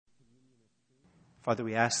Father,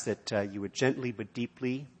 we ask that you would gently but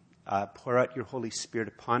deeply pour out your Holy Spirit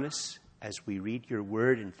upon us as we read your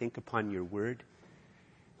word and think upon your word.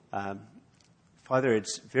 Father,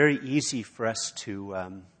 it's very easy for us to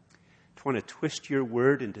want to twist your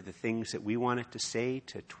word into the things that we want it to say,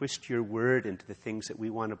 to twist your word into the things that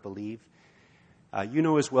we want to believe. You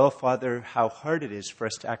know as well, Father, how hard it is for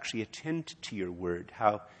us to actually attend to your word,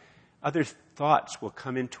 how other thoughts will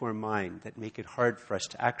come into our mind that make it hard for us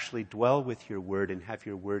to actually dwell with your word and have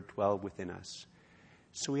your word dwell within us.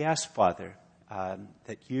 So we ask, Father,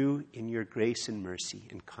 that you, in your grace and mercy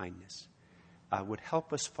and kindness, would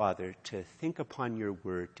help us, Father, to think upon your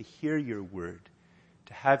word, to hear your word,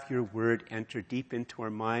 to have your word enter deep into our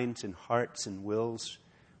minds and hearts and wills,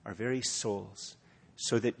 our very souls,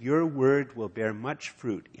 so that your word will bear much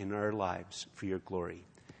fruit in our lives for your glory.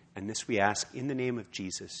 And this we ask in the name of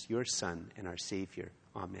Jesus, your Son and our Savior.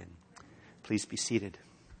 Amen. Please be seated.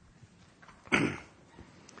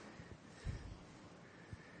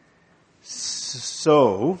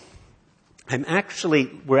 So,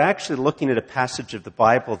 we're actually looking at a passage of the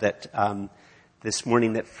Bible that this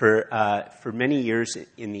morning that for many years,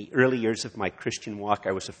 in the early years of my Christian walk,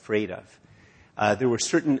 I was afraid of. There were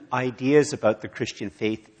certain ideas about the Christian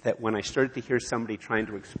faith that when I started to hear somebody trying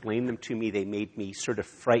to explain them to me, they made me sort of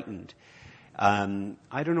frightened.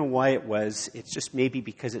 I don't know why it was. It's just maybe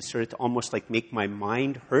because it started to almost like make my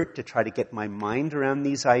mind hurt to try to get my mind around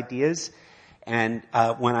these ideas. And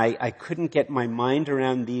when I couldn't get my mind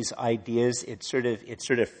around these ideas, it sort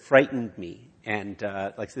of frightened me. And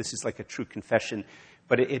like this is like a true confession,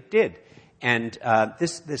 but it did. And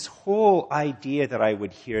this whole idea that I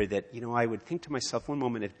would hear that, I would think to myself one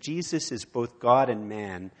moment, if Jesus is both God and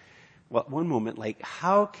man, well, one moment, like,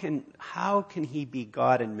 how can he be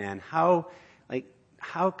God and man? How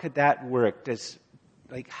could that work?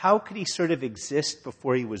 How could he sort of exist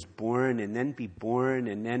before he was born and then be born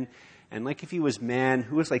and like if he was man,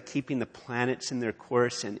 who was like keeping the planets in their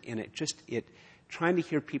course? And trying to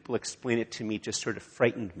hear people explain it to me just sort of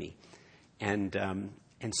frightened me. And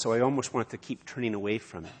so I almost wanted to keep turning away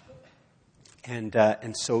from it.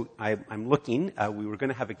 And so I'm looking. We were going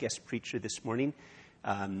to have a guest preacher this morning,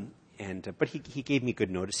 but he gave me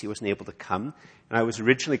good notice. He wasn't able to come. And I was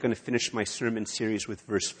originally going to finish my sermon series with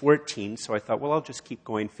verse 14, so I thought, well, I'll just keep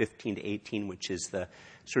going 15 to 18, which is the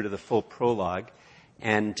sort of the full prologue.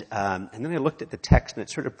 And then I looked at the text, and it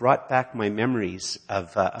sort of brought back my memories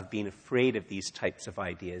of being afraid of these types of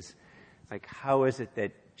ideas. Like, how is it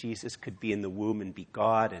that Jesus could be in the womb and be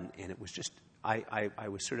God? And it was just, I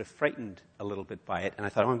was sort of frightened a little bit by it. And I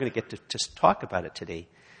thought, I'm going to get to just talk about it today.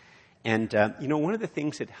 And, one of the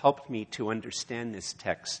things that helped me to understand this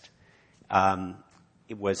text,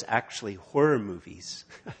 it was actually horror movies.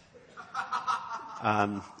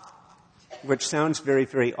 Which sounds very,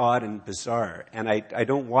 very odd and bizarre. And I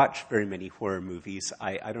don't watch very many horror movies.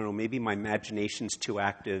 I don't know, maybe my imagination's too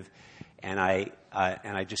active, and I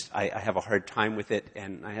have a hard time with it,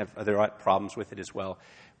 and I have other problems with it as well.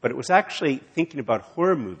 But it was actually thinking about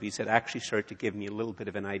horror movies that actually started to give me a little bit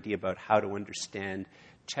of an idea about how to understand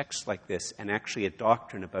texts like this and actually a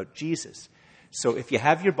doctrine about Jesus. So if you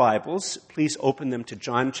have your Bibles, please open them to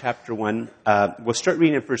John chapter 1. We'll start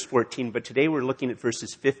reading at verse 14, but today we're looking at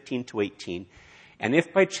verses 15 to 18. And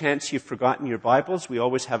if by chance you've forgotten your Bibles, we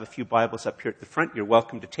always have a few Bibles up here at the front. You're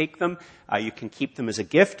welcome to take them. You can keep them as a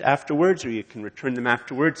gift afterwards, or you can return them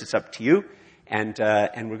afterwards. It's up to you. And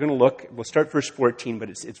we're going to look. We'll start verse 14, but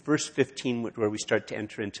it's verse 15 where we start to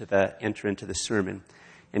enter into the sermon.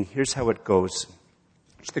 And here's how it goes.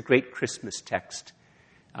 It's the great Christmas text.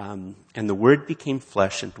 And the Word became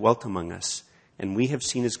flesh and dwelt among us, and we have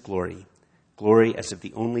seen his glory as of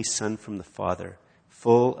the only Son from the Father,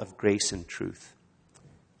 full of grace and truth.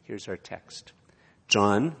 Here's our text.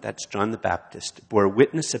 John, that's John the Baptist, bore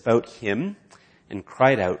witness about him and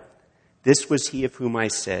cried out, "This was he of whom I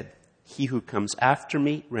said, he who comes after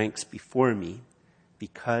me ranks before me,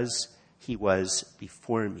 because he was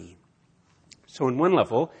before me." So on one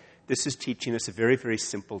level, this is teaching us a very, very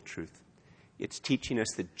simple truth. It's teaching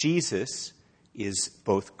us that Jesus is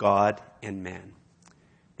both God and man.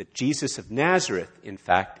 That Jesus of Nazareth, in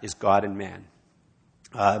fact, is God and man.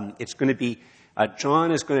 It's going to be,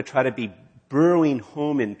 John is going to try to be burrowing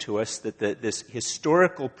home into us that this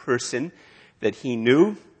historical person that he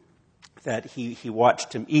knew, that he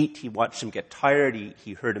watched him eat, he watched him get tired,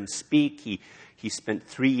 he heard him speak, he spent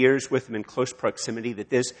 3 years with him in close proximity,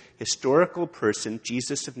 that this historical person,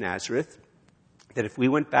 Jesus of Nazareth, that if we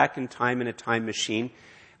went back in time in a time machine,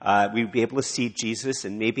 we'd be able to see Jesus,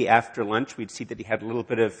 and maybe after lunch we'd see that he had a little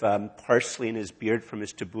bit of parsley in his beard from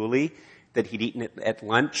his tabbouleh, that he'd eaten at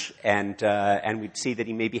lunch, and we'd see that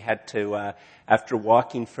he maybe had to, after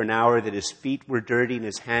walking for an hour, that his feet were dirty and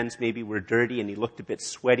his hands maybe were dirty, and he looked a bit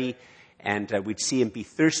sweaty, and we'd see him be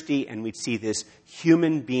thirsty, and we'd see this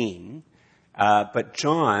human being. But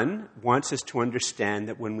John wants us to understand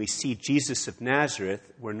that when we see Jesus of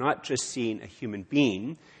Nazareth, we're not just seeing a human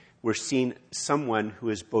being, we're seeing someone who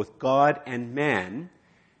is both God and man,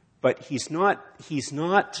 but he's not,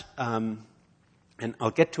 and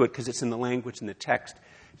I'll get to it because it's in the language in the text.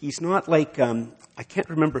 He's not like, I can't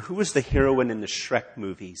remember, who was the heroine in the Shrek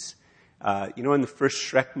movies? In the first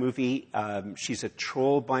Shrek movie, she's a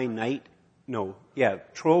troll by night.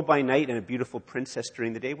 Troll by night and a beautiful princess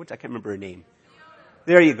during the day. I can't remember her name.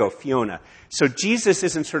 There you go, Fiona. So Jesus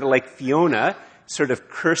isn't sort of like Fiona, sort of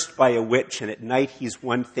cursed by a witch, and at night he's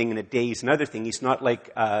one thing and at day he's another thing. He's not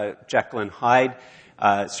like Jekyll and Hyde.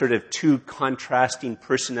 Sort of two contrasting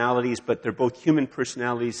personalities, but they're both human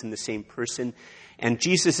personalities in the same person. And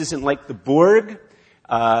Jesus isn't like the Borg,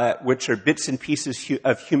 which are bits and pieces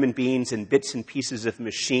of human beings and bits and pieces of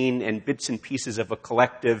machine and bits and pieces of a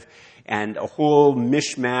collective and a whole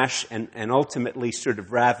mishmash and ultimately sort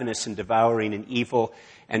of ravenous and devouring and evil.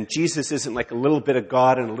 And Jesus isn't like a little bit of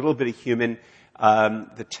God and a little bit of human.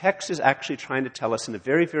 The text is actually trying to tell us in a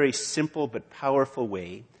very, very simple but powerful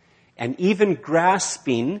way, and even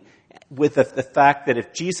grasping with the fact that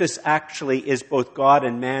if Jesus actually is both God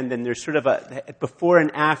and man, then there's sort of a before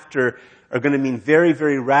and after are going to mean very,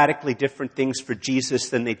 very radically different things for Jesus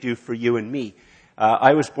than they do for you and me.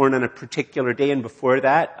 I was born on a particular day, and before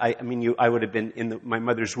that, I would have been in my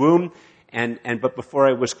mother's womb, but before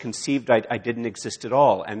I was conceived, I didn't exist at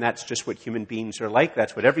all. And that's just what human beings are like.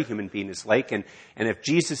 That's what every human being is like. And if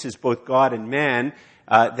Jesus is both God and man,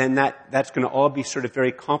 then that's going to all be sort of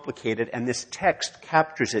very complicated. And this text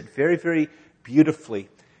captures it very, very beautifully.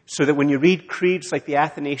 So that when you read creeds like the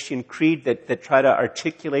Athanasian Creed that try to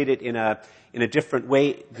articulate it in a different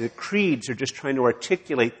way, the creeds are just trying to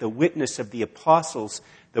articulate the witness of the apostles,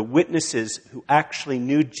 the witnesses who actually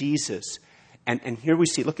knew Jesus. And here we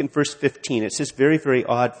see, look in verse 15, it's this very, very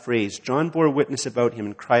odd phrase. John bore witness about him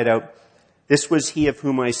and cried out, "This was he of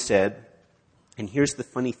whom I said," and here's the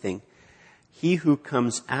funny thing, "He who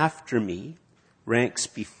comes after me ranks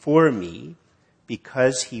before me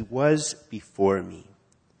because he was before me."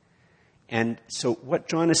 And so what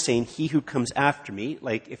John is saying, he who comes after me,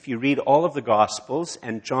 like if you read all of the Gospels,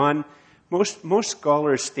 and John, most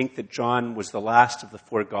scholars think that John was the last of the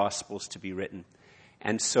four Gospels to be written.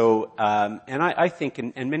 And so, I think,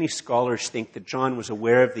 and many scholars think that John was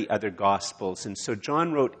aware of the other Gospels. And so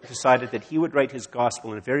John decided that he would write his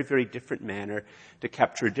Gospel in a very, very different manner to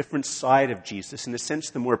capture a different side of Jesus, in a sense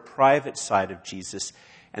the more private side of Jesus,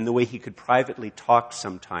 and the way he could privately talk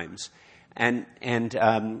sometimes. But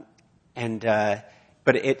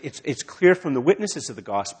it's clear from the witnesses of the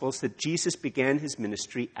Gospels that Jesus began his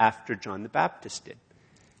ministry after John the Baptist did.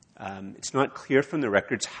 It's not clear from the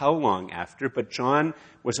records how long after, but John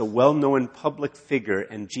was a well-known public figure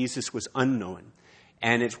and Jesus was unknown.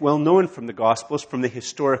 And it's well known from the Gospels, from the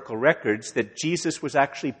historical records, that Jesus was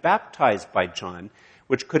actually baptized by John,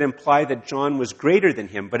 which could imply that John was greater than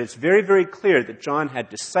him. But it's very, very clear that John had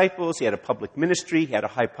disciples, he had a public ministry, he had a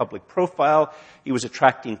high public profile, he was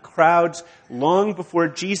attracting crowds long before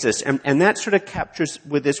Jesus. And that sort of captures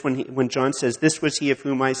with this when John says, "This was he of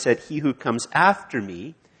whom I said, he who comes after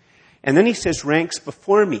me." And then he says, "ranks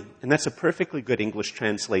before me." And that's a perfectly good English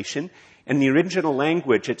translation. In the original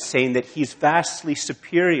language, it's saying that he's vastly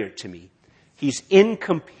superior to me. He's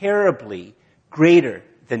incomparably greater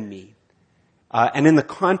than me. And in the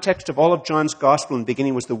context of all of John's gospel, in the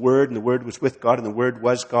beginning was the Word, and the Word was with God, and the Word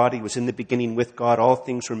was God. He was in the beginning with God. All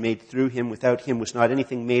things were made through him. Without him was not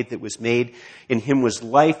anything made that was made. In him was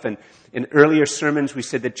life. And in earlier sermons, we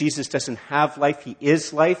said that Jesus doesn't have life. He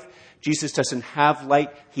is life. Jesus doesn't have light.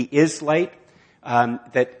 He is light. John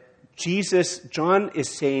is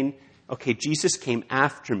saying, okay, Jesus came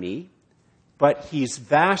after me, but he's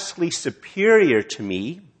vastly superior to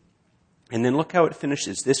me. And then look how it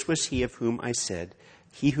finishes. "This was he of whom I said,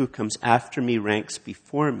 he who comes after me ranks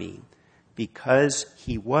before me because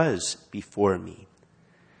he was before me."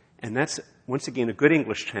 And that's, once again, a good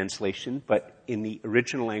English translation, but in the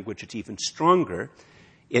original language it's even stronger.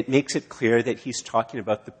 It makes it clear that he's talking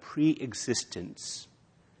about the pre-existence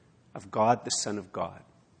of God, the Son of God.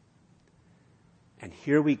 And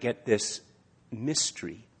here we get this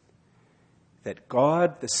mystery that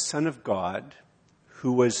God, the Son of God,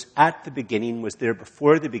 who was at the beginning, was there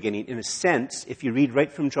before the beginning. In a sense, if you read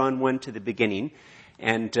right from John 1 to the beginning,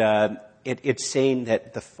 and it's saying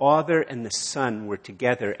that the Father and the Son were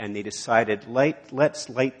together, and they decided, let's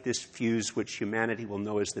light this fuse, which humanity will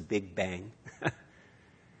know as the Big Bang,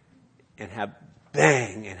 and have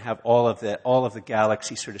bang, and have all of the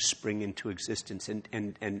galaxy sort of spring into existence. And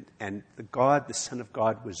the Son of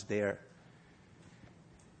God, was there,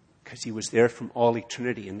 because he was there from all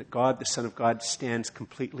eternity. And God, the Son of God, stands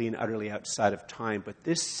completely and utterly outside of time. But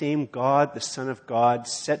this same God, the Son of God,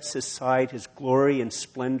 sets aside his glory and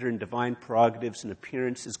splendor and divine prerogatives and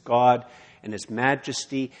appearance as God and his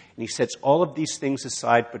majesty. And he sets all of these things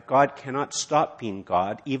aside, but God cannot stop being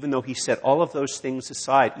God, even though he set all of those things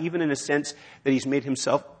aside, even in a sense that he's made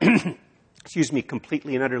himself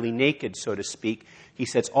completely and utterly naked, so to speak. He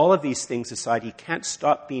sets all of these things aside. He can't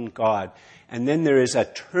stop being God. And then there is a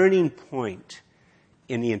turning point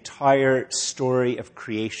in the entire story of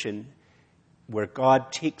creation where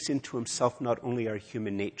God takes into himself not only our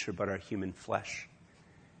human nature, but our human flesh.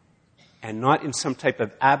 And not in some type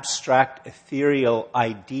of abstract, ethereal,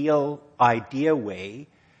 idea way,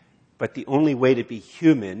 but the only way to be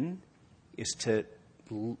human is to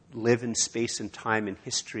live in space and time and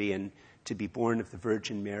history, and to be born of the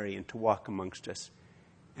Virgin Mary and to walk amongst us.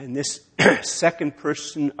 And this second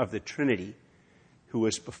person of the Trinity, who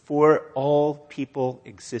was before all people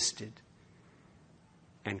existed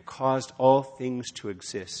and caused all things to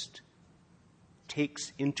exist,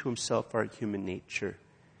 takes into himself our human nature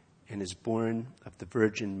and is born of the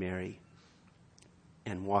Virgin Mary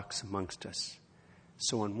and walks amongst us.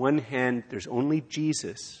 So on one hand, there's only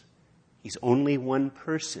Jesus. He's only one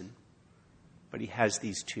person, but he has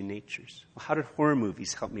these two natures. Well, how did horror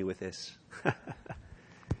movies help me with this?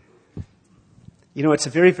 You know, it's a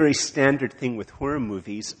very, very standard thing with horror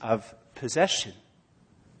movies of possession,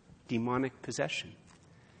 demonic possession.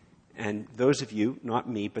 And those of you, not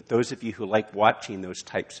me, but those of you who like watching those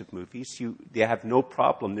types of movies, they have no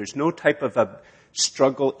problem. There's no type of a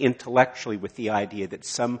struggle intellectually with the idea that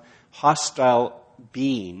some hostile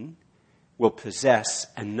being will possess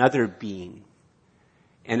another being.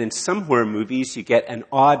 And in some horror movies, you get an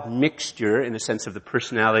odd mixture, in a sense, of the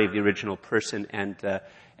personality of the original person and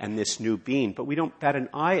this new being. But we don't bat an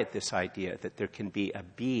eye at this idea that there can be a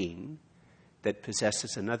being that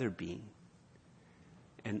possesses another being.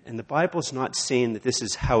 And the Bible's not saying that this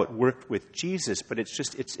is how it worked with Jesus, but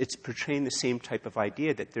it's portraying the same type of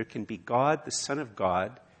idea, that there can be God, the Son of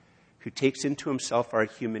God, who takes into himself our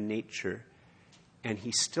human nature, and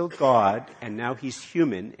he's still God, and now he's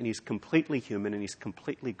human, and he's completely human, and he's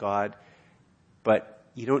completely God, but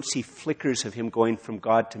you don't see flickers of him going from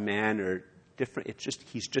God to man or different.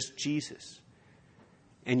 He's just Jesus.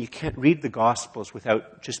 And you can't read the Gospels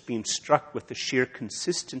without just being struck with the sheer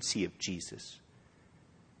consistency of Jesus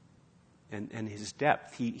and his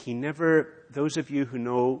depth. He never, those of you who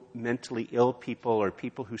know mentally ill people or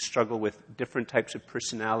people who struggle with different types of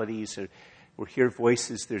personalities or hear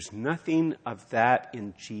voices, there's nothing of that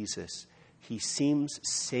in Jesus. He seems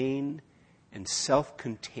sane and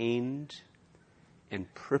self-contained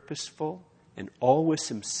and purposeful and always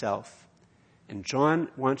himself. And John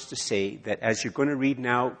wants to say that as you're going to read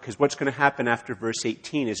now, because what's going to happen after verse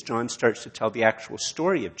 18 is John starts to tell the actual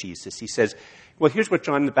story of Jesus. He says, well, here's what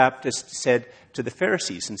John the Baptist said to the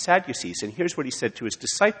Pharisees and Sadducees, and here's what he said to his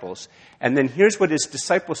disciples. And then here's what his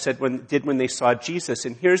disciples did when they saw Jesus,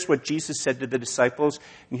 and here's what Jesus said to the disciples,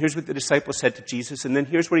 and here's what the disciples said to Jesus, and then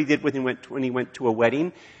here's what he did when he went to a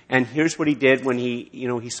wedding, and here's what he did when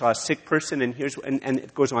he saw a sick person, and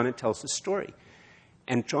it goes on and tells the story.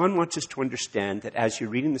 And John wants us to understand that as you're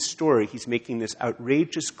reading the story, he's making this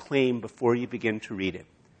outrageous claim before you begin to read it.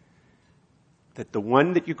 That the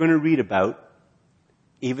one that you're going to read about,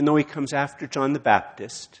 even though he comes after John the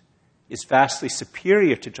Baptist, is vastly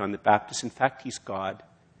superior to John the Baptist. In fact, he's God,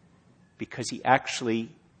 because he actually,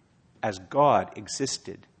 as God,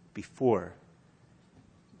 existed before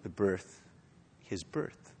his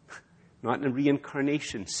birth. Not in a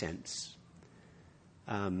reincarnation sense.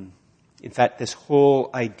 In fact, this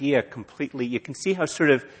whole idea completely, you can see how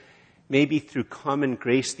sort of maybe through common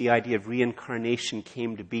grace the idea of reincarnation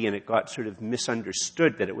came to be, and it got sort of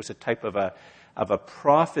misunderstood, that it was a type of a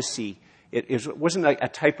prophecy. It wasn't like a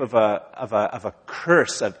type of a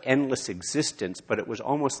curse of endless existence, but it was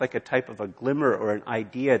almost like a type of a glimmer or an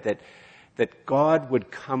idea that God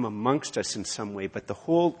would come amongst us in some way. But the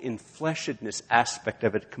whole enfleshedness aspect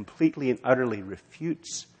of it completely and utterly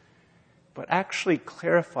refutes, but actually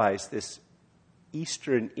clarifies this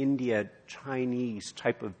Eastern India Chinese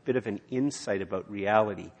type of bit of an insight about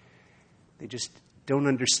reality. They just don't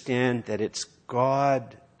understand that it's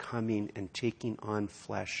God coming and taking on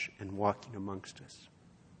flesh and walking amongst us.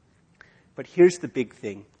 But here's the big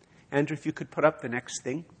thing. Andrew, if you could put up the next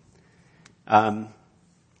thing.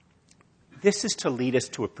 This is to lead us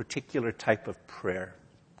to a particular type of prayer.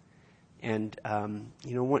 And,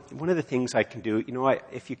 one of the things I can do,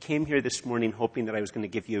 if you came here this morning hoping that I was going to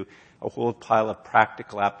give you a whole pile of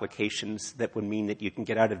practical applications that would mean that you can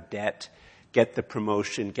get out of debt, get the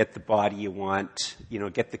promotion, get the body you want,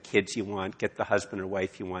 get the kids you want, get the husband or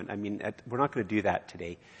wife you want. I mean, we're not going to do that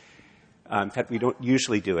today. In fact, we don't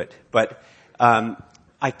usually do it. But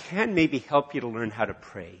I can maybe help you to learn how to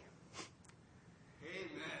pray.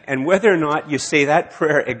 And whether or not you say that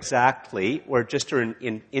prayer exactly or just are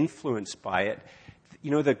influenced by it,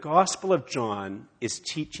 the Gospel of John is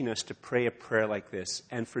teaching us to pray a prayer like this.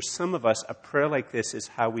 And for some of us, a prayer like this is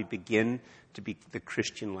how we begin to be the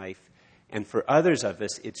Christian life. And for others of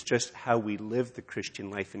us, it's just how we live the Christian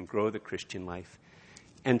life and grow the Christian life.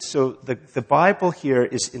 And so the Bible here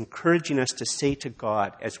is encouraging us to say to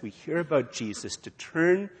God, as we hear about Jesus, to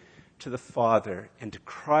turn to the Father and to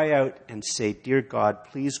cry out and say, "Dear God,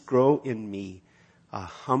 please grow in me a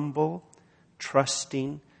humble,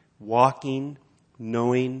 trusting, walking,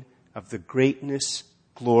 knowing of the greatness,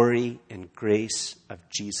 glory, and grace of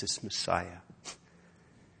Jesus Messiah."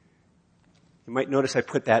 You might notice I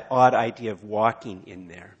put that odd idea of walking in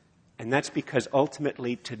there. And that's because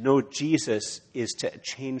ultimately to know Jesus is to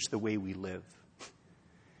change the way we live.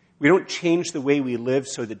 We don't change the way we live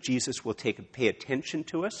so that Jesus will pay attention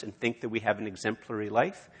to us and think that we have an exemplary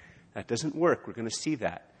life. That doesn't work. We're going to see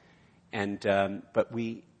that. And but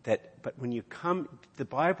when you come, the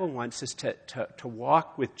Bible wants us to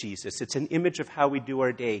walk with Jesus. It's an image of how we do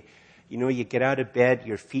our day. You get out of bed,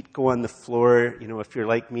 your feet go on the floor. If you're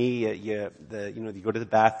like me, you go to the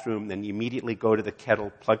bathroom, then you immediately go to the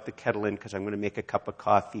kettle, plug the kettle in because I'm going to make a cup of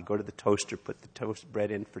coffee. Go to the toaster, put the toast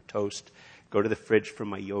bread in for toast. Go to the fridge for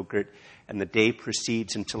my yogurt, and the day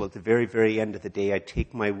proceeds until at the very, very end of the day, I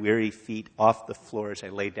take my weary feet off the floor as I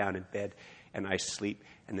lay down in bed, and I sleep.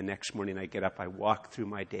 And the next morning I get up, I walk through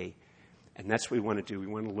my day. And that's what we want to do. We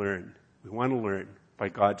want to learn. We want to learn, by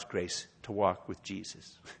God's grace, to walk with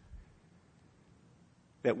Jesus.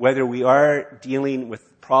 That whether we are dealing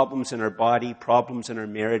with problems in our body, problems in our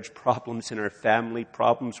marriage, problems in our family,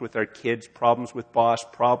 problems with our kids, problems with boss,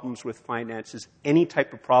 problems with finances, any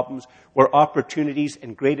type of problems, or opportunities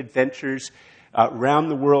and great adventures,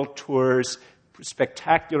 round the world tours,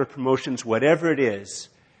 spectacular promotions, whatever it is,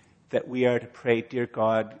 that we are to pray, "Dear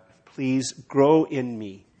God, please grow in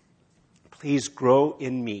me. Please grow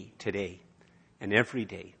in me today and every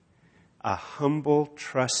day. A humble,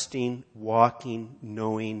 trusting, walking,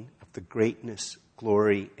 knowing of the greatness,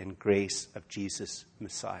 glory, and grace of Jesus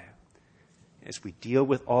Messiah." As we deal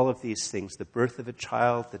with all of these things, the birth of a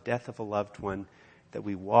child, the death of a loved one, that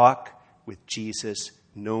we walk with Jesus,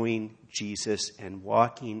 knowing Jesus, and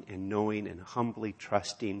walking and knowing and humbly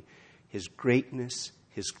trusting His greatness,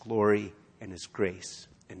 His glory, and His grace.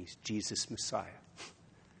 And He's Jesus Messiah.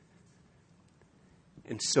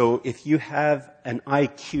 And so if you have an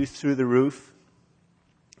IQ through the roof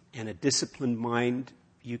and a disciplined mind,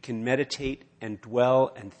 you can meditate and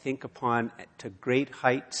dwell and think upon to great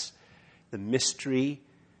heights the mystery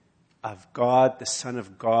of God, the Son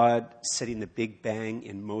of God, setting the Big Bang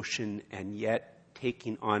in motion and yet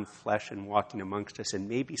taking on flesh and walking amongst us. And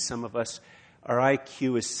maybe some of us, our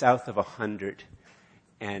IQ is south of 100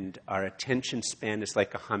 and our attention span is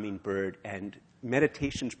like a hummingbird, and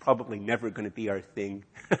meditation's probably never going to be our thing.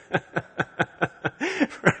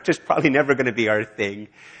 Just probably never going to be our thing.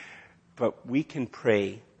 But we can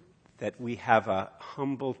pray that we have a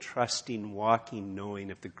humble, trusting, walking,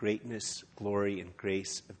 knowing of the greatness, glory, and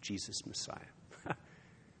grace of Jesus Messiah.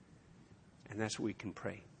 And that's what we can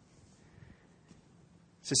pray.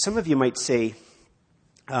 So some of you might say,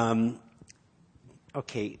 okay,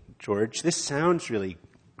 George, this sounds really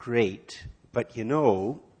great, but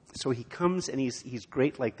so he comes and he's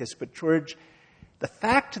great like this. But George, the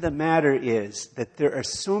fact of the matter is that there are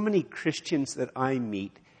so many Christians that I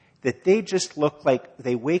meet that they just look like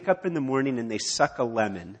they wake up in the morning and they suck a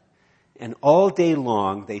lemon, and all day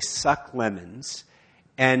long they suck lemons,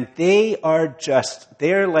 and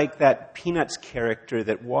they're like that Peanuts character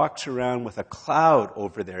that walks around with a cloud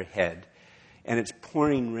over their head and it's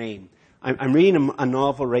pouring rain. I'm reading a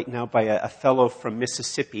novel right now by a fellow from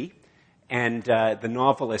Mississippi, and the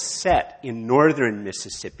novel is set in northern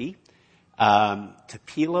Mississippi,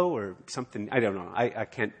 Tupelo or something. I don't know. I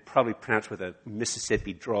can't probably pronounce with a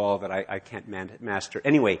Mississippi drawl that I can't master.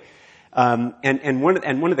 Anyway, and one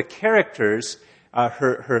of the characters,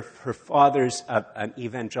 her father's an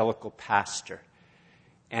evangelical pastor.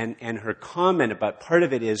 And her comment about part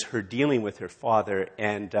of it is her dealing with her father,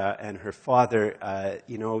 and her father,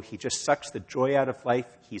 he just sucks the joy out of life.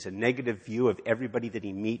 He's a negative view of everybody that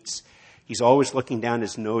he meets. He's always looking down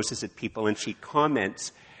his noses at people, and she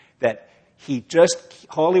comments that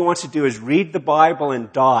all he wants to do is read the Bible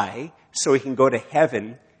and die so he can go to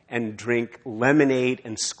heaven and drink lemonade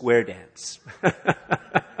and square dance.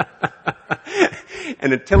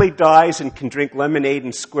 And until he dies and can drink lemonade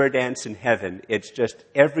and square dance in heaven, it's just,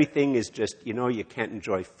 everything is just, you can't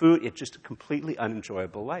enjoy food. It's just a completely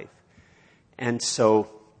unenjoyable life. And so,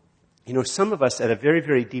 some of us at a very,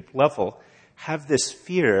 very deep level have this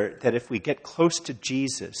fear that if we get close to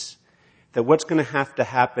Jesus, that what's going to have to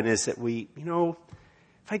happen is that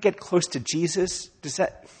if I get close to Jesus,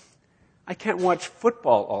 I can't watch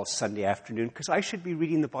football all Sunday afternoon because I should be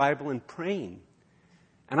reading the Bible and praying.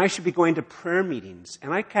 And I should be going to prayer meetings.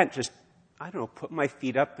 And I can't just, put my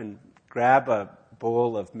feet up and grab a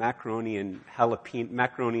bowl of macaroni and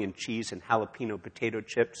cheese and jalapeno potato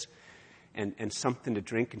chips and something to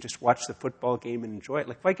drink and just watch the football game and enjoy it.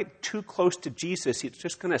 Like, if I get too close to Jesus, it's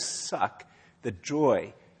just going to suck the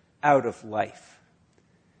joy out of life.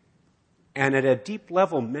 And at a deep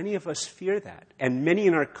level, many of us fear that. And many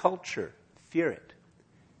in our culture fear it.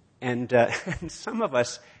 And some of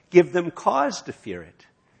us give them cause to fear it.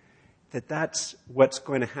 That's what's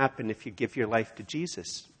going to happen if you give your life to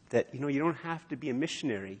Jesus. That, you don't have to be a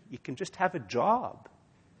missionary. You can just have a job.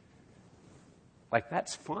 Like,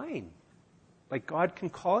 that's fine. Like, God can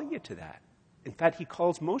call you to that. In fact, he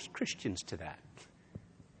calls most Christians to that.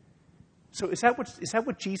 So is that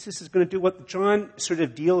what Jesus is going to do? What John sort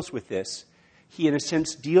of deals with this. He, in a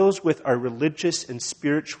sense, deals with our religious and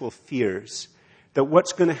spiritual fears. That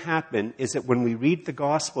what's going to happen is that when we read the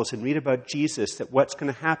Gospels and read about Jesus, that what's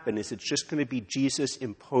going to happen is it's just going to be Jesus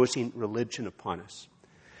imposing religion upon us.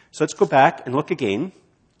 So let's go back and look again.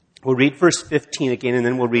 We'll read verse 15 again, and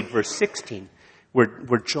then we'll read verse 16,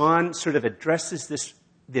 where John sort of addresses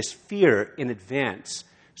this fear in advance,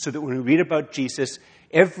 so that when we read about Jesus,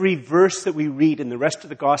 every verse that we read in the rest of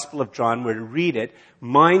the Gospel of John, we're to read it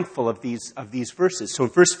mindful of these verses. So in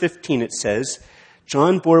verse 15 it says,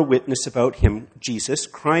 John bore witness about him, Jesus,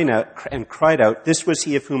 cried out, "This was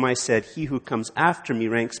he of whom I said, he who comes after me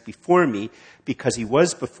ranks before me, because he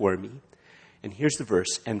was before me." And here's the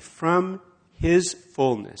verse, "And from his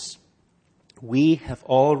fullness we have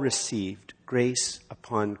all received grace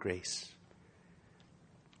upon grace."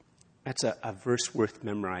 That's a verse worth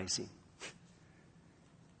memorizing.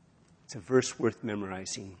 It's a verse worth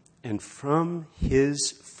memorizing. "And from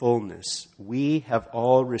his fullness, we have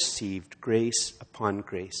all received grace upon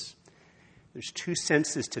grace." There's two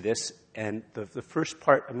senses to this, and the first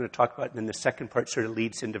part I'm going to talk about, and then the second part sort of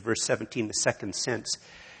leads into verse 17, the second sense.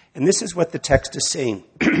 And this is what the text is saying.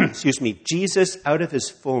 Excuse me. Jesus, out of his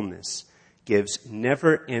fullness, gives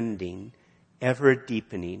never-ending,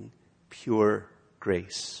 ever-deepening, pure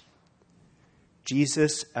grace.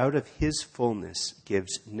 Jesus, out of his fullness,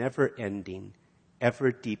 gives never-ending,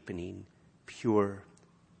 ever-deepening, pure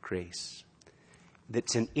grace.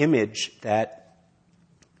 That's an image that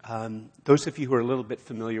those of you who are a little bit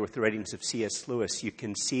familiar with the writings of C.S. Lewis, you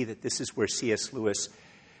can see that this is where C.S. Lewis,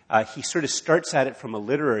 he sort of starts at it from a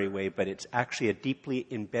literary way, but it's actually a deeply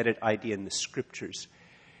embedded idea in the Scriptures.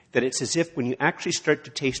 That it's as if when you actually start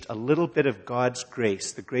to taste a little bit of God's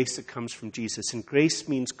grace, the grace that comes from Jesus, and grace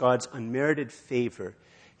means God's unmerited favor.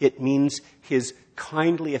 It means his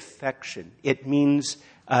kindly affection. It means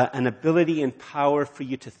an ability and power for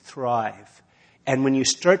you to thrive. And when you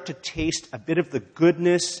start to taste a bit of the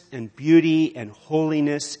goodness and beauty and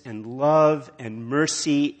holiness and love and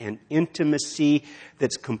mercy and intimacy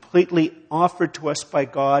that's completely offered to us by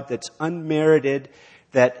God, that's unmerited,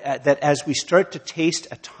 that as we start to taste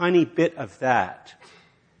a tiny bit of that,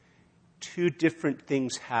 two different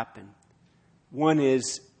things happen. One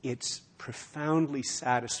is it's profoundly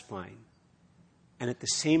satisfying. And at the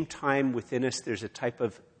same time within us, there's a type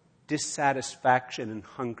of dissatisfaction and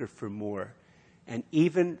hunger for more. And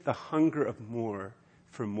even the hunger of more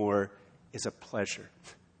for more is a pleasure.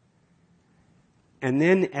 And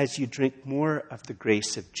then as you drink more of the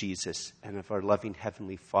grace of Jesus and of our loving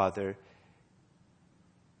Heavenly Father,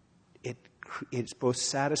 it's both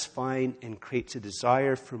satisfying and creates a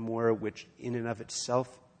desire for more, which in and of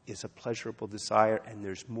itself is a pleasurable desire, and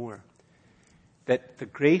there's more. That the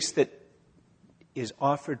grace that is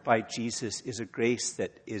offered by Jesus is a grace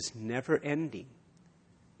that is never-ending.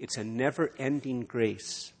 It's a never-ending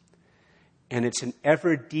grace. And it's an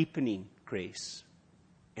ever-deepening grace.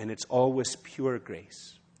 And it's always pure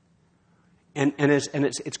grace. And it's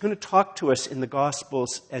going to talk to us in the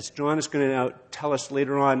Gospels, as John is going to now tell us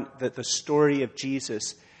later on, that the story of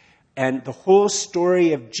Jesus. And the whole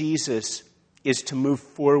story of Jesus is to move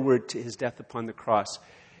forward to his death upon the cross.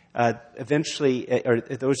 Eventually, or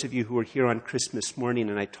those of you who were here on Christmas morning,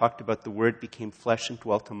 and I talked about the Word became flesh and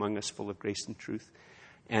dwelt among us, full of grace and truth.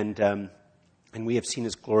 And we have seen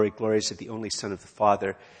His glory, glories of the only Son of the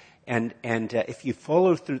Father. And if you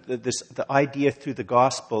follow through the idea through the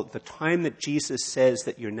gospel, the time that Jesus says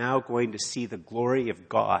that you're now going to see the glory of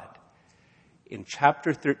God, in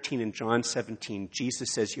chapter 13 in John 17,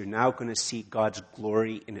 Jesus says you're now going to see God's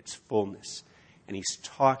glory in its fullness. And He's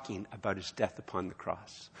talking about His death upon the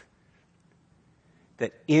cross.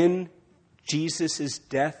 That in Jesus'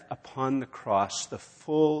 death upon the cross, the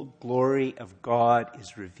full glory of God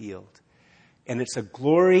is revealed. And it's a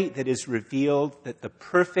glory that is revealed that the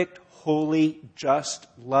perfect, holy, just,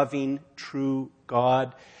 loving, true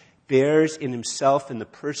God bears in Himself, in the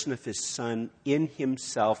person of His Son, in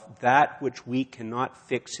Himself, that which we cannot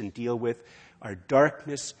fix and deal with, our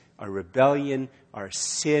darkness, our rebellion, our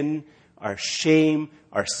sin, our shame,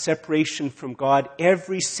 our separation from God,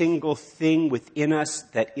 every single thing within us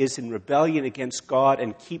that is in rebellion against God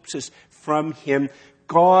and keeps us from Him.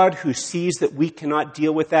 God, who sees that we cannot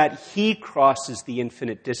deal with that, He crosses the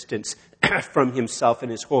infinite distance from Himself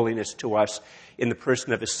and His holiness to us in the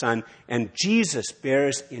person of His Son. And Jesus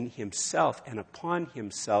bears in Himself and upon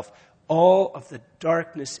Himself all of the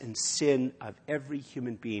darkness and sin of every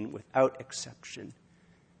human being without exception.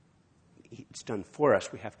 It's done for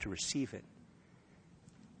us. We have to receive it.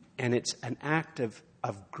 And it's an act of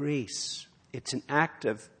grace. It's an act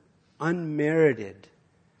of unmerited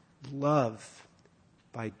love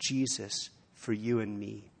by Jesus for you and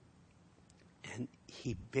me. And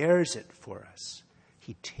He bears it for us.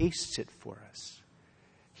 He tastes it for us.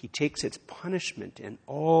 He takes its punishment and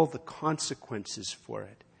all the consequences for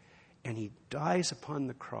it. And He dies upon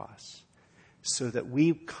the cross so that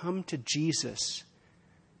we come to Jesus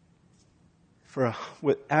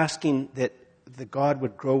asking that the God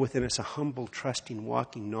would grow within us a humble, trusting,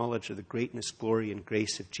 walking knowledge of the greatness, glory, and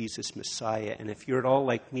grace of Jesus Messiah. And if you're at all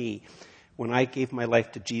like me, when I gave my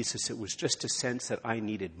life to Jesus, it was just a sense that I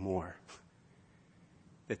needed more.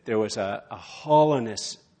 That there was a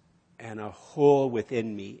hollowness and a hole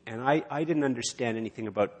within me. And I didn't understand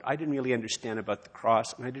I didn't really understand about the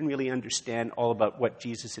cross, and I didn't really understand all about what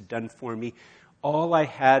Jesus had done for me. All I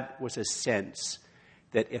had was a sense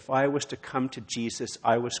that if I was to come to Jesus,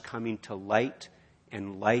 I was coming to light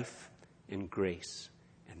and life and grace.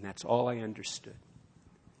 And that's all I understood.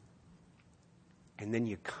 And then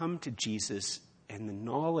you come to Jesus, and the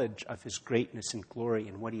knowledge of His greatness and glory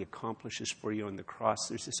and what He accomplishes for you on the cross,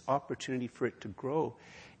 there's this opportunity for it to grow.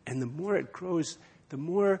 And the more it grows, the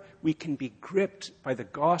more we can be gripped by the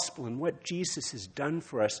gospel and what Jesus has done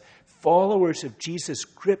for us. Followers of Jesus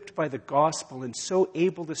gripped by the gospel and so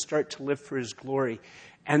able to start to live for His glory.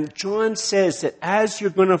 And John says that as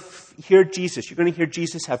you're going to hear Jesus, you're going to hear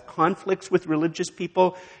Jesus have conflicts with religious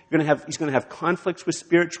people. He's going to have conflicts with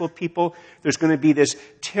spiritual people. There's going to be this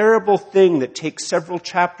terrible thing that takes several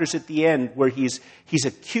chapters at the end where he's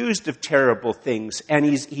accused of terrible things, and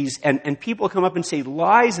and people come up and say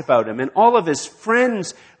lies about him, and all of his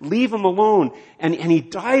friends leave him alone, and he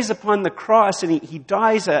dies upon the cross, and he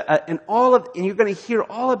dies, and you're going to hear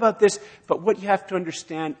all about this. But what you have to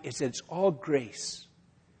understand is that it's all grace.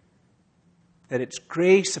 That it's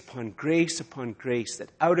grace upon grace upon grace, that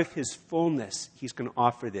out of His fullness, He's going to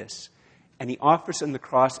offer this. And He offers on the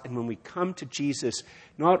cross, and when we come to Jesus,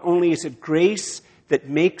 not only is it grace that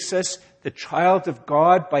makes us the child of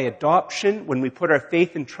God by adoption, when we put our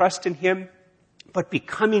faith and trust in Him, but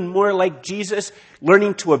becoming more like Jesus,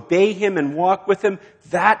 learning to obey Him and walk with Him,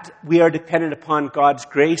 that we are dependent upon God's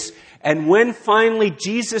grace. And when finally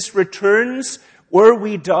Jesus returns, or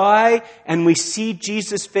we die and we see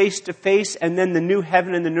Jesus face to face, and then the new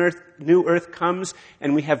heaven and the new earth comes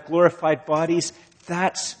and we have glorified bodies,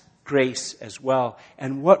 that's grace as well.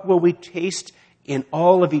 And what will we taste in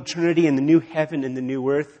all of eternity in the new heaven and the new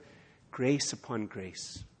earth? Grace upon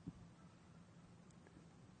grace.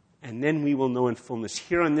 And then we will know in fullness.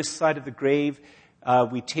 Here on this side of the grave,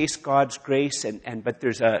 we taste God's grace, but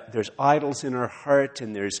there's idols in our heart,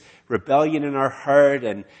 and there's rebellion in our heart,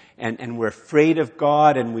 and we're afraid of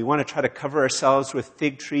God, and we want to try to cover ourselves with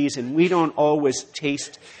fig trees, and we don't always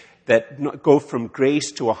taste that go from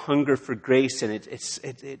grace to a hunger for grace. And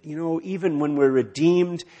even when we're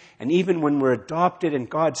redeemed and even when we're adopted and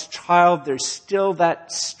God's child, there's still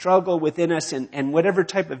that struggle within us. And whatever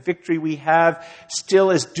type of victory we have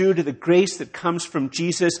still is due to the grace that comes from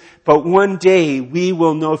Jesus. But one day we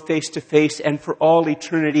will know face to face, and for all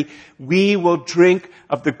eternity, we will drink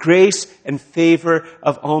of the grace and favor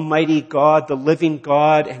of Almighty God, the living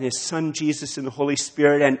God, and His Son Jesus and the Holy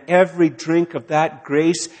Spirit. And every drink of that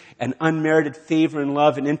grace and unmerited favor and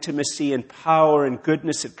love and intimacy and power and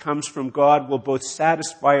goodness that comes from God will both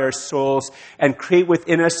satisfy our souls and create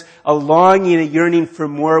within us a longing and a yearning for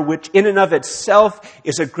more, which in and of itself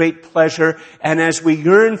is a great pleasure. And as we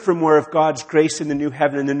yearn for more of God's grace in the new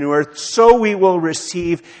heaven and the new earth, so we will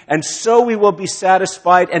receive, and so we will be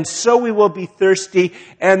satisfied, and so we will be thirsty.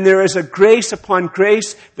 And there is a grace upon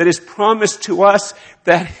grace that is promised to us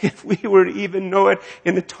that if we were to even know it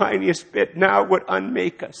in the tiniest bit now would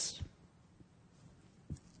unmake us.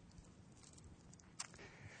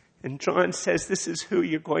 And John says this is who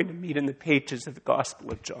you're going to meet in the pages of the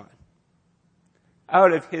Gospel of John.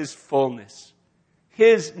 Out of his fullness,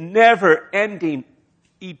 his never-ending,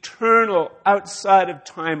 eternal, outside of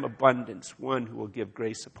time abundance, one who will give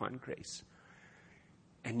grace upon grace.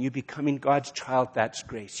 And you becoming God's child, that's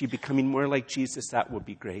grace. You becoming more like Jesus, that will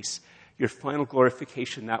be grace. Your final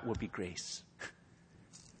glorification, that will be grace.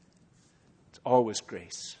 It's always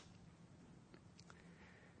grace.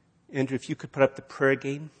 Andrew, if you could put up the prayer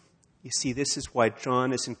again. You see, this is why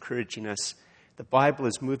John is encouraging us. The Bible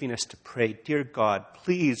is moving us to pray, dear God,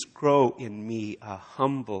 please grow in me a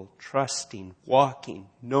humble, trusting, walking,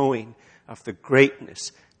 knowing of the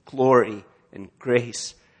greatness, glory, and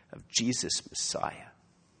grace of Jesus Messiah.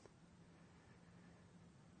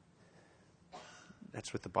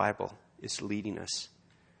 That's what the Bible is leading us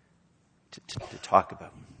to talk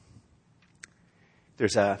about.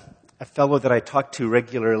 There's a fellow that I talk to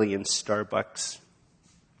regularly in Starbucks.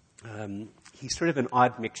 He's sort of an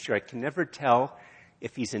odd mixture. I can never tell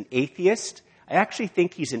if he's an atheist. I actually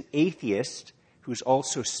think he's an atheist who's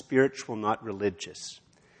also spiritual, not religious.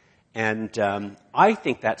 And I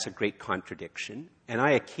think that's a great contradiction. And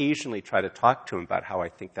I occasionally try to talk to him about how I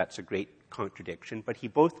think that's a great contradiction. But he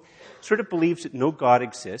both sort of believes that no God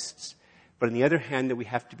exists, but on the other hand, that we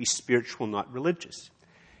have to be spiritual, not religious.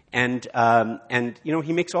 And you know,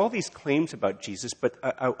 he makes all these claims about Jesus, but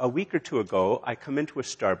a week or two ago, I come into a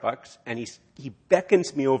Starbucks, and he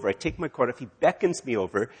beckons me over. I take my coat off. He beckons me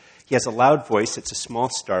over. He has a loud voice. It's a small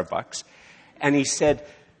Starbucks. And he said,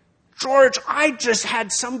 George, I just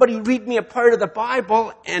had somebody read me a part of the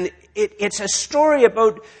Bible, and it's a story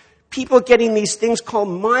about people getting these things called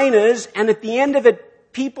minas, and at the end of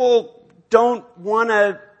it, people don't want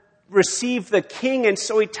to receive the king, and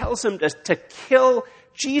so he tells them to kill.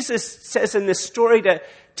 Jesus says in this story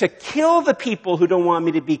to kill the people who don't want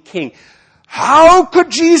me to be king. How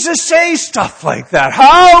could Jesus say stuff like that?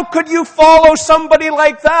 How could you follow somebody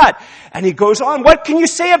like that? And he goes on, what can you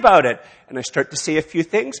say about it? And I start to say a few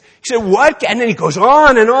things. He said, what? And then he goes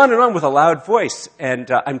on and on and on with a loud voice.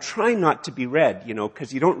 And I'm trying not to be read, you know,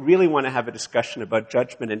 because you don't really want to have a discussion about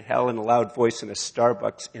judgment and hell in a loud voice in a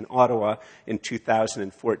Starbucks in Ottawa in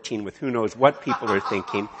 2014 with who knows what people are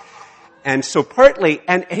thinking. And so partly,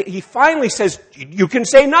 and he finally says, you can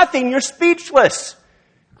say nothing, you're speechless.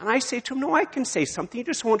 And I say to him, no, I can say something, you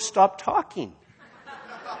just won't stop talking.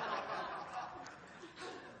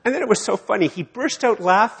 And then it was so funny, he burst out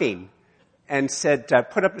laughing and said,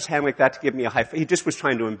 put up his hand like that to give me a high five. He just was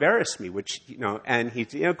trying to embarrass me, which, you know, and he,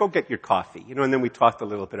 you know, go get your coffee. You know, and then we talked a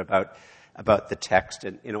little bit about the text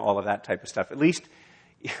and, you know, all of that type of stuff. At least,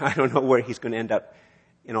 I don't know where he's going to end up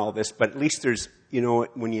in all this, but at least there's, you know,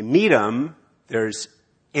 when you meet him, there's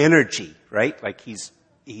energy, right? Like he's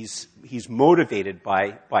motivated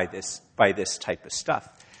by this type of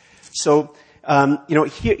stuff. So, you know,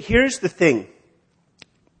 here's the thing.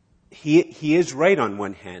 He is right on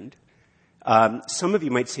one hand. Some of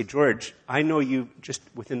you might say, George, I know you just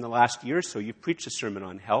within the last year or so, you've preached a sermon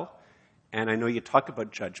on hell, and I know you talk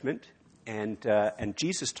about judgment, and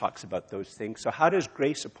Jesus talks about those things. So how does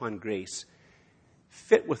grace upon grace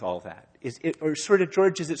fit with all that? Is it, or sort of,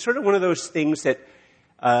 George, is it sort of one of those things that,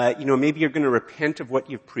 you know, maybe you're going to repent of what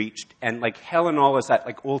you've preached, and like hell and all is that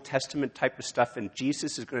like Old Testament type of stuff, and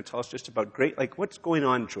Jesus is going to tell us just about great, like what's going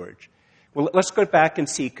on, George? Well, let's go back and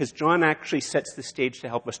see, because John actually sets the stage to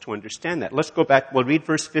help us to understand that. Let's go back. We'll read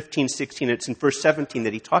verse 15, 16. It's in verse 17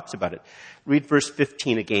 that he talks about it. Read verse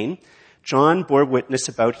 15 again. John bore witness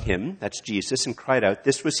about him, that's Jesus, and cried out,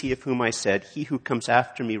 this was he of whom I said, he who comes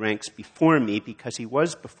after me ranks before me because he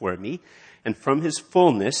was before me, and from his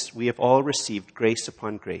fullness we have all received grace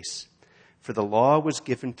upon grace. For the law was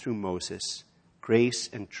given through Moses, grace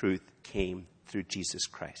and truth came through Jesus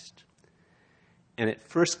Christ. And at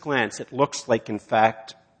first glance, it looks like, in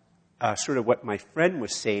fact, sort of what my friend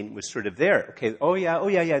was saying was sort of there. Okay, oh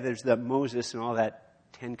yeah, there's the Moses and all that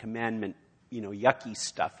Ten Commandment, you know, yucky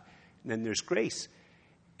stuff. And then there's grace.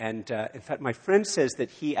 And in fact, my friend says that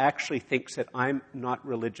he actually thinks that I'm not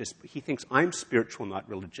religious. He thinks I'm spiritual, not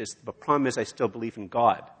religious. The problem is I still believe in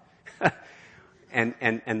God and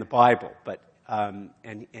the Bible. But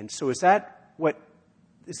so is that what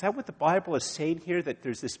the Bible is saying here, that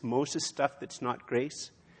there's this Moses stuff that's not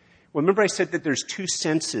grace? Well, remember I said that there's two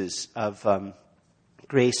senses of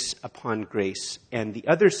grace upon grace, and the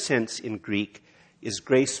other sense in Greek is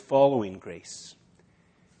grace following grace.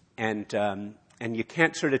 And you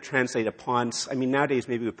can't sort of translate upon. I mean, nowadays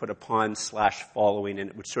maybe we put upon/following, and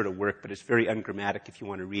it would sort of work, but it's very ungrammatic if you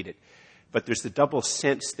want to read it. But there's the double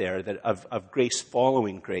sense there that of grace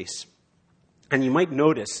following grace. And you might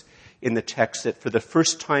notice in the text that for the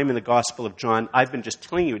first time in the Gospel of John, I've been just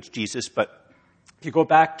telling you it's Jesus, but if you go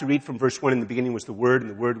back to read from verse 1, in the beginning was the Word, and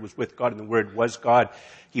the Word was with God, and the Word was God.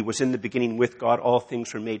 He was in the beginning with God. All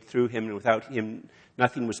things were made through him, and without him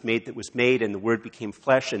nothing was made that was made, and the Word became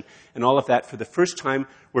flesh, and all of that. For the first time,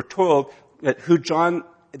 we're told that who John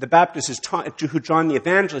the Baptist is who John the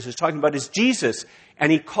Evangelist is talking about is Jesus,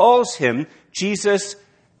 and he calls him Jesus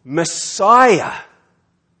Messiah.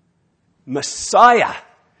 Messiah.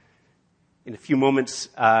 In a few moments,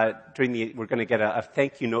 we're going to get a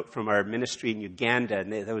thank you note from our ministry in Uganda,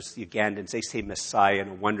 and those Ugandans, they say Messiah in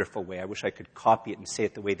a wonderful way. I wish I could copy it and say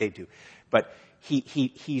it the way they do. But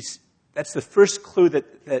that's the first clue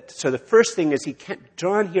so the first thing is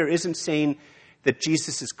John here isn't saying that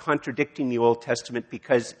Jesus is contradicting the Old Testament,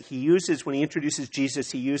 because when he introduces Jesus,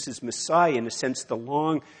 he uses Messiah in a sense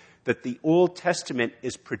that the Old Testament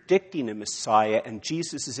is predicting a Messiah, and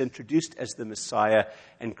Jesus is introduced as the Messiah,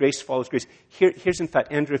 and grace follows grace. Here's in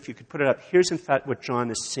fact, Andrew, if you could put it up, here's in fact what John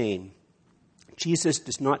is saying. Jesus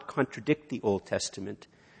does not contradict the Old Testament.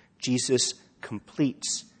 Jesus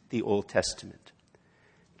completes the Old Testament.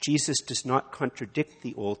 Jesus does not contradict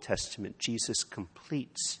the Old Testament. Jesus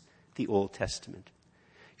completes the Old Testament.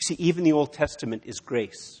 You see, even the Old Testament is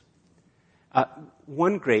grace.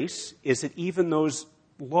 One grace is that even those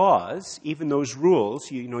laws, even those rules,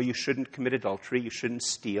 you shouldn't commit adultery, you shouldn't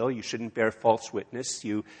steal, you shouldn't bear false witness,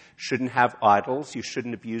 you shouldn't have idols, you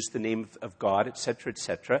shouldn't abuse the name of God, etc.,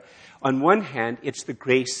 etc. On one hand, it's the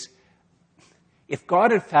grace. If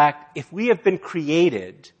we have been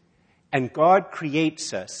created and God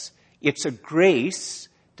creates us, it's a grace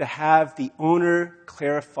to have the owner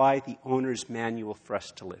clarify the owner's manual for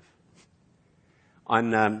us to live.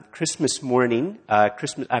 On Christmas morning,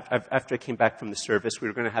 after I came back from the service, we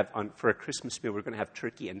were going to have, for a Christmas meal, we were going to have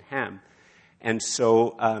turkey and ham. And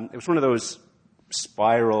so it was one of those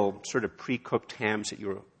spiral, sort of pre-cooked hams that you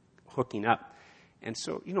were hooking up. And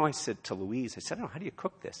so, I said to Louise, I don't know, how do you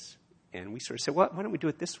cook this? And we sort of said, well, why don't we do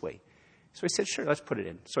it this way? So I said, sure, let's put it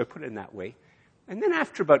in. So I put it in that way. And then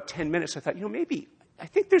after about 10 minutes, I thought, I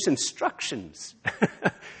think there's instructions.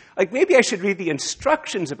 Like, maybe I should read the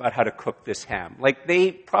instructions about how to cook this ham. Like,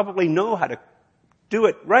 they probably know how to do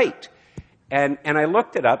it right. And I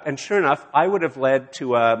looked it up, and sure enough, I would have led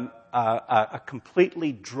to a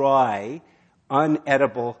completely dry,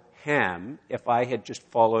 unedible ham if I had just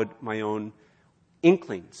followed my own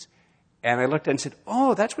inklings. And I looked at it and said,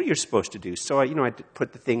 oh, that's what you're supposed to do. So, I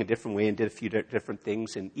put the thing a different way and did a few different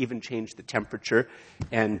things and even changed the temperature.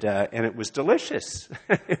 And it was delicious.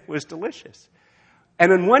 It was delicious.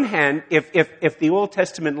 And on one hand, if the Old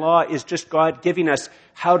Testament law is just God giving us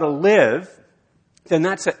how to live, then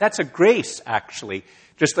that's a grace, actually.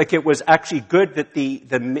 Just like it was actually good that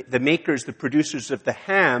the makers, the producers of the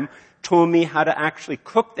ham, told me how to actually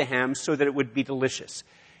cook the ham so that it would be delicious.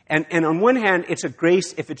 And on one hand, it's a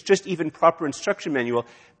grace if it's just even proper instruction manual.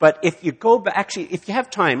 But if you go back, actually, if you have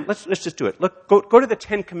time, let's just do it. Look, go to the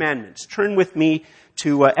Ten Commandments. Turn with me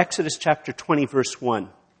to Exodus chapter 20, verse 1.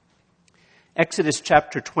 Exodus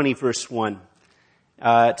chapter 20, verse 1.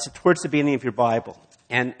 It's towards the beginning of your Bible.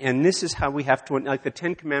 And this is how we have to, like, the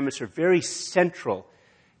Ten Commandments are very central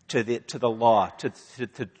to the law, to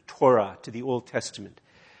the Torah, to the Old Testament.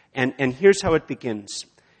 And here's how it begins.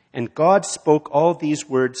 And God spoke all these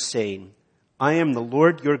words, saying, I am the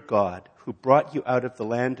Lord your God, who brought you out of the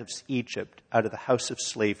land of Egypt, out of the house of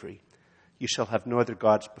slavery. You shall have no other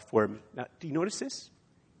gods before me. Now, do you notice this?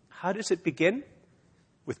 How does it begin?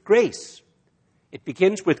 With grace. It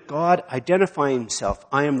begins with God identifying himself.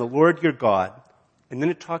 I am the Lord your God. And then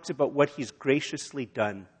it talks about what he's graciously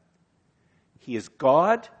done. He is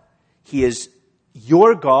God. He is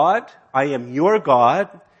your God. I am your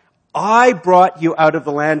God. I brought you out of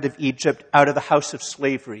the land of Egypt, out of the house of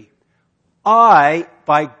slavery. I,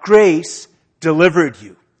 by grace, delivered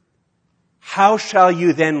you. How shall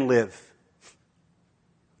you then live?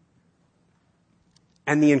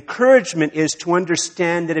 And the encouragement is to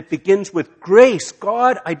understand that it begins with grace.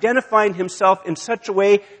 God identifying himself in such a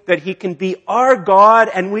way that he can be our God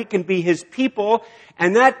and we can be his people.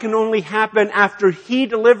 And that can only happen after he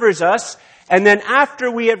delivers us. And then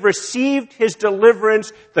after we have received his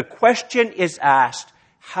deliverance, the question is asked,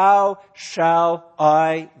 how shall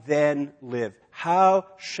I then live? How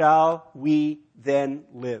shall we then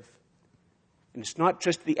live? And it's not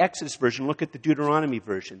just the Exodus version. Look at the Deuteronomy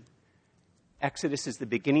version. Exodus is the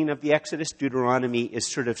beginning of the Exodus. Deuteronomy is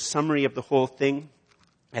sort of summary of the whole thing.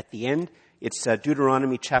 At the end, it's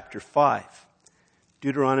Deuteronomy chapter 5.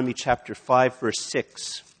 Deuteronomy chapter 5, verse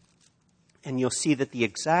 6. And you'll see that the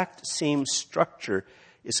exact same structure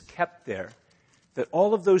is kept there. That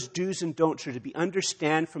all of those do's and don'ts are to be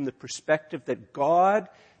understood from the perspective that God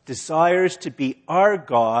desires to be our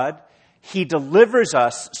God. He delivers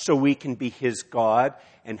us so we can be his God.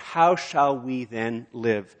 And how shall we then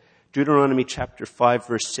live? Deuteronomy chapter 5,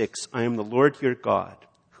 verse 6. I am the Lord your God,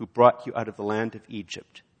 who brought you out of the land of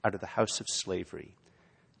Egypt, out of the house of slavery.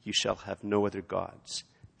 You shall have no other gods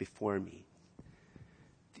before me.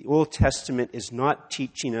 The Old Testament is not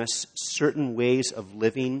teaching us certain ways of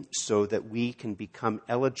living so that we can become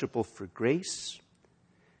eligible for grace.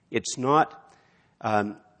 It's not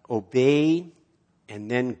obey and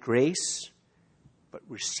then grace, but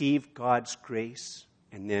receive God's grace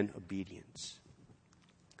and then obedience.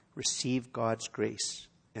 Receive God's grace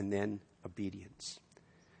and then obedience.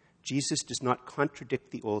 Jesus does not contradict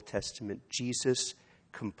the Old Testament. Jesus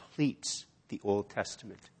completes the Old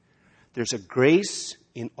Testament. There's a grace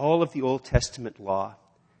in all of the Old Testament law,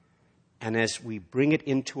 and as we bring it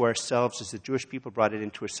into ourselves, as the Jewish people brought it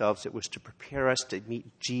into ourselves, it was to prepare us to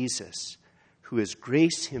meet Jesus, who is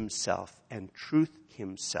grace himself and truth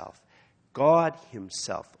himself, God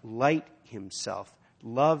himself, light himself,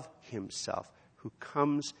 love himself, who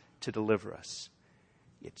comes to deliver us.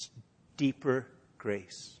 It's deeper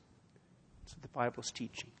grace. That's what the Bible's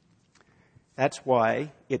teaching. That's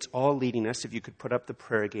why it's all leading us, if you could put up the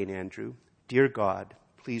prayer again, Andrew. Dear God,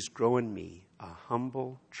 please grow in me a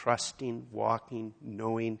humble, trusting, walking,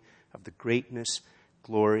 knowing of the greatness,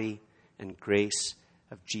 glory, and grace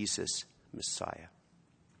of Jesus, Messiah.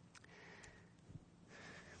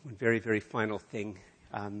 One very, very final thing,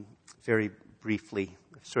 very briefly,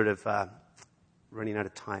 sort of running out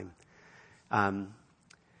of time.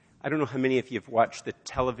 I don't know how many of you have watched the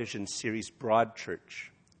television series Broadchurch.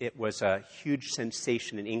 It was a huge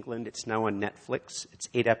sensation in England. It's now on Netflix. It's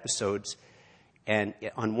 8 episodes. And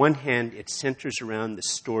on one hand, it centers around the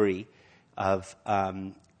story of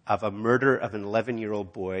a murder of an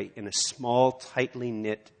 11-year-old boy in a small, tightly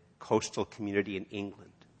knit coastal community in England.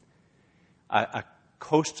 A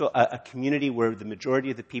community where the majority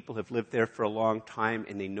of the people have lived there for a long time,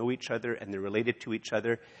 and they know each other, and they're related to each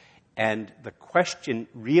other. And the question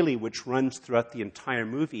really which runs throughout the entire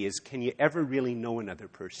movie is, can you ever really know another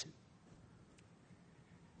person?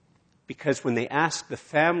 Because when they ask the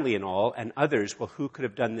family and all, and others, well, who could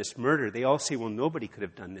have done this murder? They all say, well, nobody could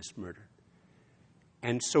have done this murder.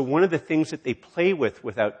 And so one of the things that they play with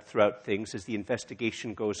throughout things as the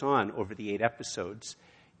investigation goes on over the 8 episodes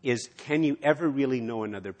is, can you ever really know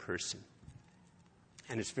another person?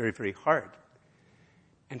 And it's very, very hard.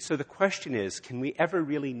 And so the question is, can we ever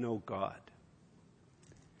really know God?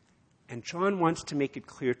 And John wants to make it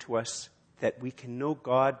clear to us that we can know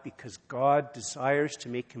God because God desires to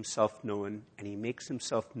make himself known, and he makes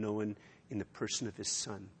himself known in the person of his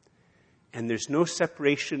Son. And there's no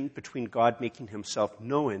separation between God making himself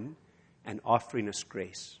known and offering us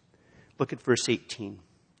grace. Look at verse 18.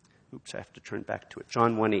 Oops, I have to turn back to it.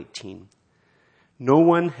 John 1:18. No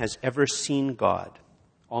one has ever seen God.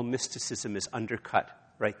 All mysticism is undercut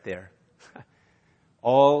right there.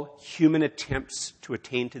 All human attempts to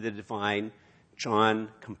attain to the divine, John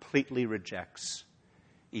completely rejects.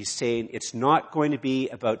 He's saying it's not going to be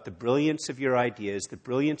about the brilliance of your ideas, the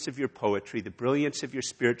brilliance of your poetry, the brilliance of your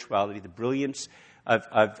spirituality, the brilliance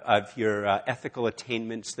of your ethical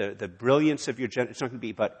attainments, the brilliance of your... It's not going to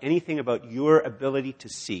be about anything about your ability to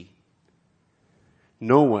see.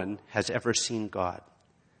 No one has ever seen God,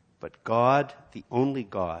 but God, the only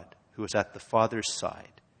God, who is at the Father's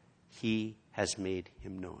side, he has made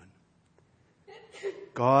him known.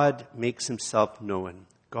 God makes himself known.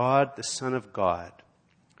 God, the Son of God,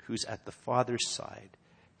 who's at the Father's side,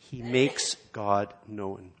 he makes God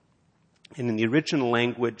known. And in the original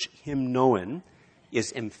language, him known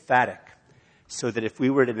is emphatic. So that if we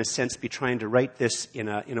were to, in a sense, be trying to write this in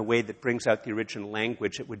a way that brings out the original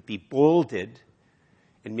language, it would be bolded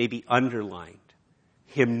and maybe underlined.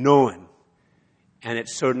 Him known. And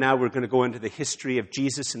it's so now we're going to go into the history of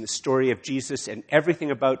Jesus and the story of Jesus, and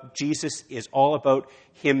everything about Jesus is all about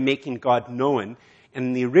him making God known. And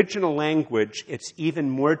in the original language, it's even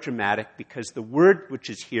more dramatic because the word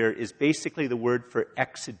which is here is basically the word for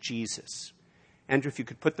exegesis. Andrew, if you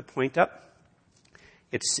could put the point up.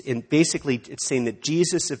 Basically, it's saying that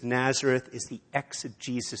Jesus of Nazareth is the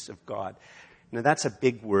exegesis of God. Now, that's a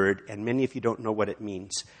big word, and many of you don't know what it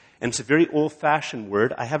means. And it's a very old-fashioned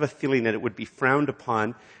word. I have a feeling that it would be frowned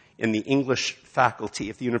upon in the English faculty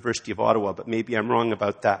of the University of Ottawa, but maybe I'm wrong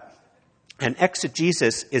about that. And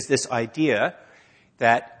exegesis is this idea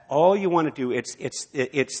that all you want to do, it's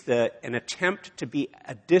an attempt to be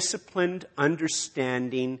a disciplined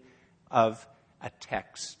understanding of a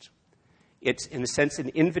text. It's, in a sense, an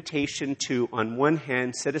invitation to, on one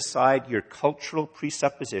hand, set aside your cultural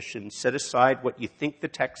presuppositions, set aside what you think the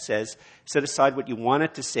text says, set aside what you want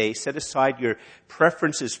it to say, set aside your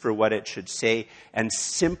preferences for what it should say, and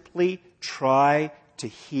simply try to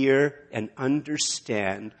hear and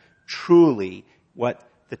understand truly what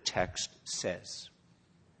the text says.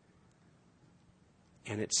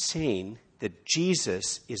 And it's saying that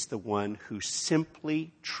Jesus is the one who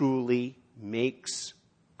simply, truly makes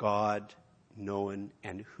God known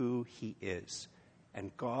and who he is.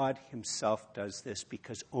 And God himself does this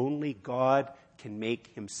because only God can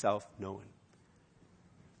make himself known.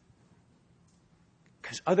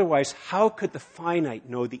 Because otherwise, how could the finite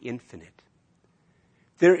know the infinite?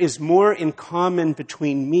 There is more in common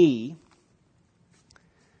between me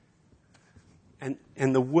and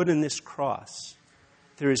the wood in this cross.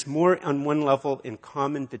 There is more on one level in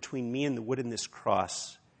common between me and the wood in this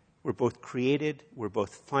cross. We're both created, we're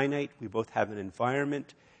both finite, we both have an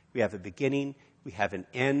environment, we have a beginning, we have an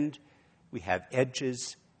end, we have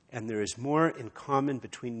edges, and there is more in common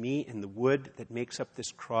between me and the wood that makes up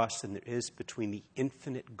this cross than there is between the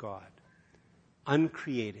infinite God.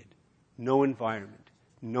 Uncreated, no environment,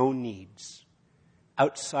 no needs,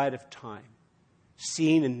 outside of time,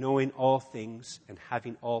 seeing and knowing all things and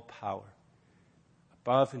having all power,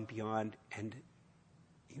 above and beyond. And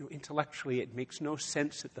intellectually, it makes no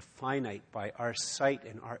sense that the finite, by our sight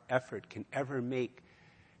and our effort, can ever make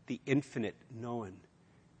the infinite known.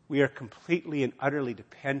 We are completely and utterly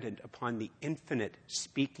dependent upon the infinite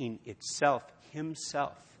speaking itself,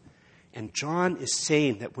 himself. And John is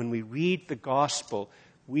saying that when we read the gospel,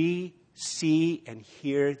 we see and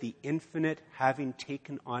hear the infinite having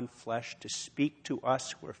taken on flesh to speak to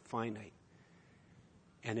us who are finite.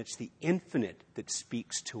 And it's the infinite that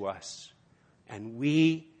speaks to us. And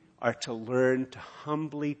we are to learn to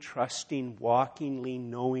humbly, trusting, walkingly,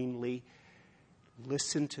 knowingly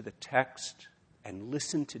listen to the text and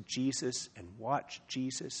listen to Jesus and watch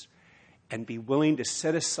Jesus and be willing to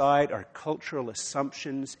set aside our cultural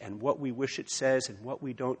assumptions and what we wish it says and what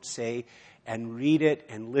we don't say and read it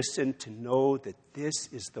and listen to know that this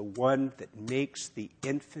is the one that makes the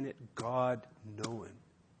infinite God known.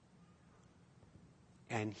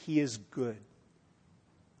 And he is good.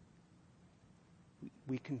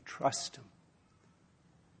 We can trust him.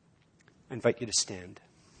 I invite you to stand.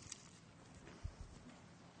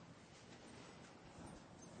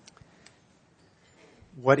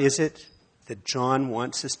 What is it that John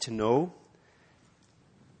wants us to know?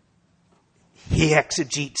 He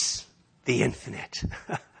exegetes the infinite.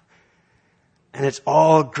 And it's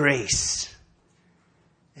all grace.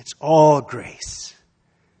 It's all grace.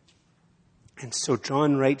 And so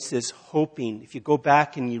John writes this hoping. If you go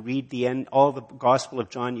back and you read the end, all the Gospel of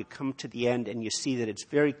John, you come to the end and you see that it's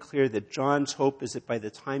very clear that John's hope is that by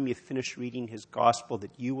the time you finish reading his Gospel,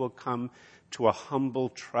 that you will come to a humble,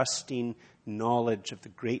 trusting knowledge of the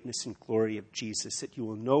greatness and glory of Jesus, that you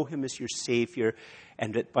will know him as your Savior,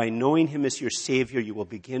 and that by knowing him as your Savior, you will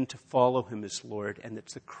begin to follow him as Lord. And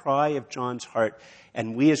it's the cry of John's heart.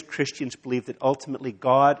 And we as Christians believe that ultimately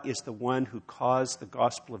God is the one who caused the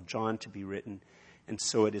Gospel of John to be written. And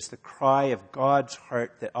so it is the cry of God's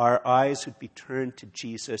heart that our eyes would be turned to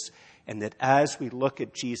Jesus, and that as we look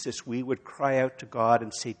at Jesus, we would cry out to God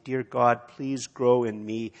and say, "Dear God, please grow in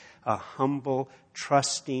me a humble,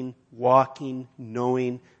 trusting, walking,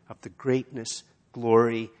 knowing of the greatness,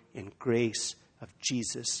 glory, and grace of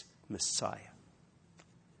Jesus, Messiah."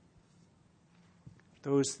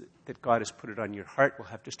 Those that God has put it on your heart will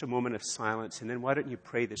have just a moment of silence, and then why don't you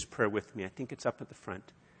pray this prayer with me? I think it's up at the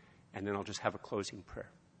front. And then I'll just have a closing prayer.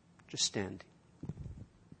 Just standing.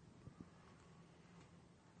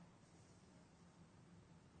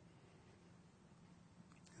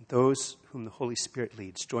 And those whom the Holy Spirit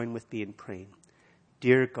leads, join with me in praying.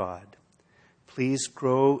 Dear God, please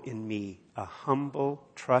grow in me a humble,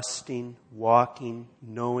 trusting, walking,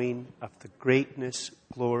 knowing of the greatness,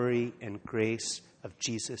 glory, and grace of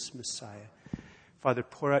Jesus, Messiah. Father,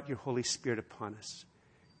 pour out your Holy Spirit upon us.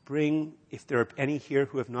 Bring, if there are any here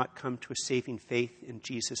who have not come to a saving faith in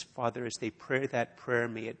Jesus, Father, as they pray that prayer,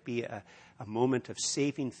 may it be a moment of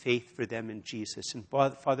saving faith for them in Jesus. And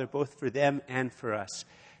Father, both for them and for us,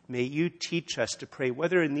 May you teach us to pray,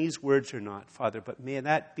 whether in these words or not, Father, but may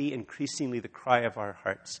that be increasingly the cry of our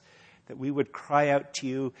hearts, that we would cry out to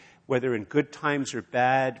you, whether in good times or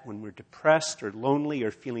bad, when we're depressed or lonely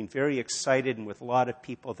or feeling very excited and with a lot of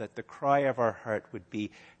people, that the cry of our heart would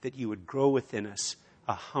be that you would grow within us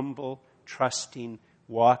a humble, trusting,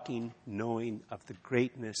 walking, knowing of the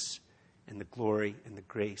greatness and the glory and the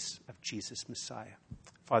grace of Jesus Messiah.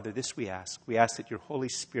 Father, this we ask. We ask that your Holy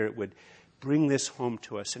Spirit would bring this home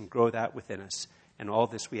to us and grow that within us. And all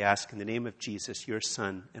this we ask in the name of Jesus, your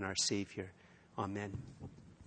Son and our Savior. Amen.